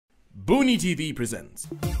Booney TV presents.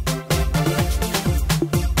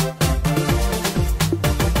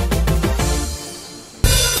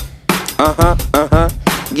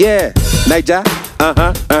 Yeah, Niger.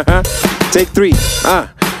 Take three.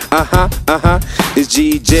 It's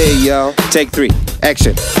G.E.J, yo. Take three.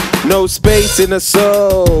 Action. No space in the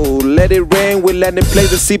soul. Let it rain, we let it play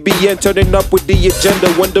the CBN. Turning up with the agenda.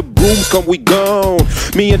 When the brooms come, we gone.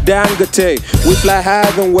 Me and Dangote, we fly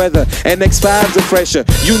higher than weather. And X5's a fresher.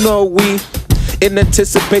 You know we in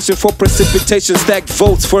anticipation for precipitation. Stacked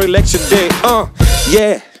votes for election day.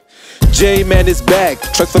 Yeah. J-Man is back.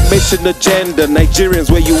 Transformation agenda.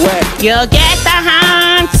 Nigerians, where you at? You get the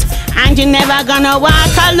hands, and you're never gonna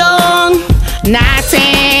walk alone.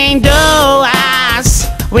 Nothing do us.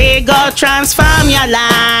 We go transform your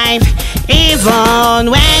life.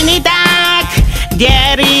 Even when it's dark,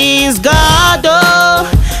 there is God,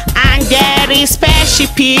 and there is special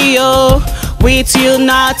people. With you,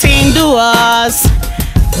 nothing do us.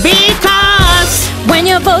 Because when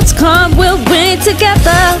your votes come, we'll win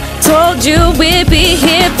together. Told you we'd be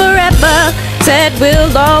here forever. Said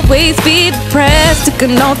we'll always be the press. Took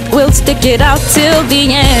an oath, we'll stick it out till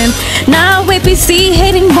the end. Now APC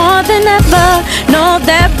hating more than ever. Know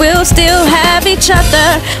that we'll still have each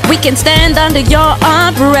other. We can stand under your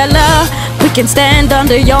umbrella. We can stand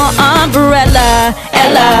under your umbrella.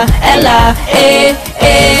 Ella, Ella,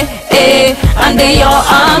 under your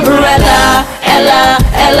umbrella. Ella,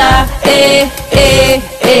 Ella,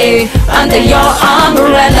 under your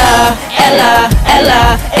umbrella. Ella,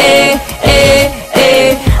 Ella,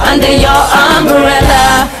 under your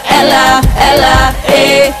umbrella. Ella, Ella,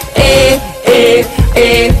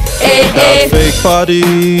 That fake party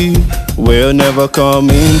will never come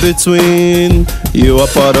in between. You are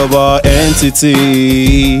part of our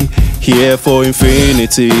entity, here for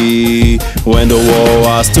infinity. When the war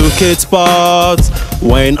has took its part,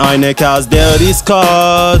 when INEC has dealt its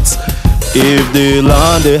cards, if they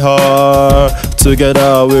land a heart,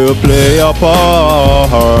 together we'll play our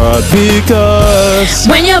part. Because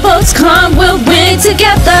when your votes come, we'll win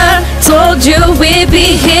together. Told you we'd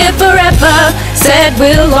be here forever. Said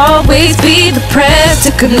we'll always be the press.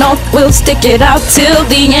 Took an oath, we'll stick it out till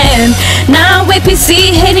the end. Now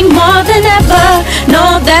APC hating more than ever.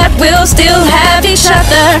 Know that we'll still have each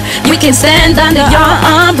other. We can stand under your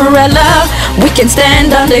umbrella. We can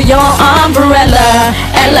stand under your umbrella.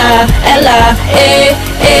 Ella, Ella,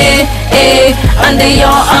 under your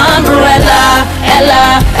umbrella.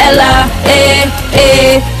 Ella, Ella,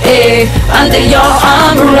 under your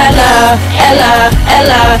umbrella. Ella,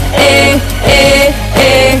 Ella,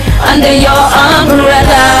 under your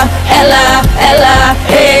umbrella. Ella, Ella,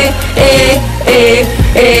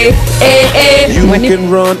 You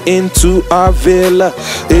can run into our villa.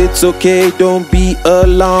 It's okay, don't be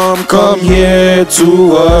alarmed. Come here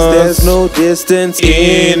to us. There's no distance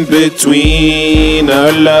in between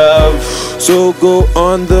our love. So go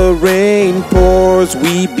on, the rain pours.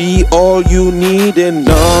 We be all you need and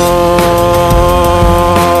not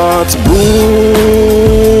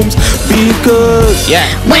booms. Because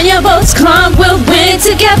when your votes come, we'll win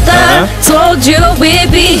together. Told you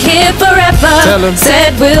we'd be here forever.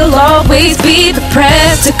 Said we'll always be the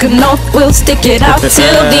press. Took an oath, we'll stick it out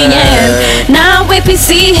till the end. Now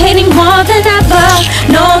APC hating more than ever.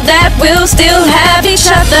 Know that we'll still have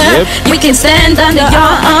each other. We can stand under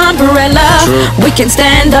your umbrella. We can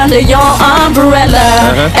stand under your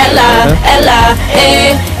umbrella. Ella, Ella,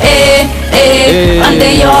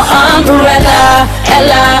 under your umbrella.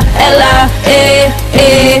 Ella, Ella,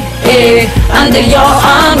 under your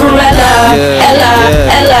umbrella. Ella,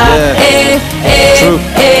 Ella,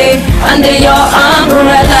 under your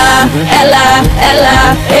umbrella. Ella, Ella,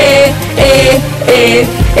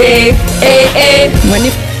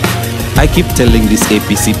 I keep telling these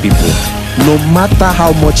APC people, no matter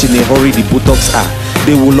how much in a hurry the buttocks are,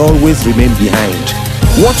 they will always remain behind.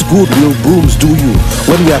 What good will brooms do you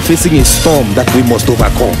when we are facing a storm that we must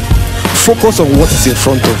overcome? Focus on what is in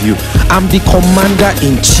front of you. I'm the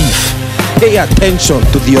commander-in-chief. Pay attention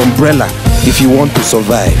to the umbrella if you want to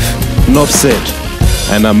survive. Enough said,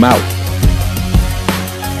 and I'm out.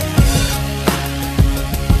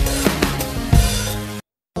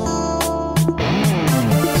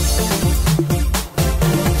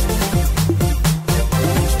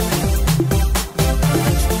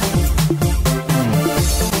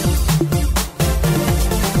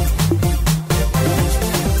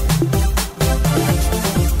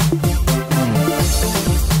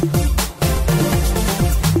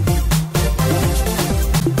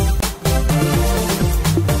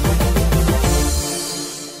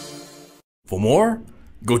 For more,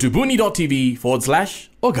 go to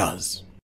booney.tv/Ogas.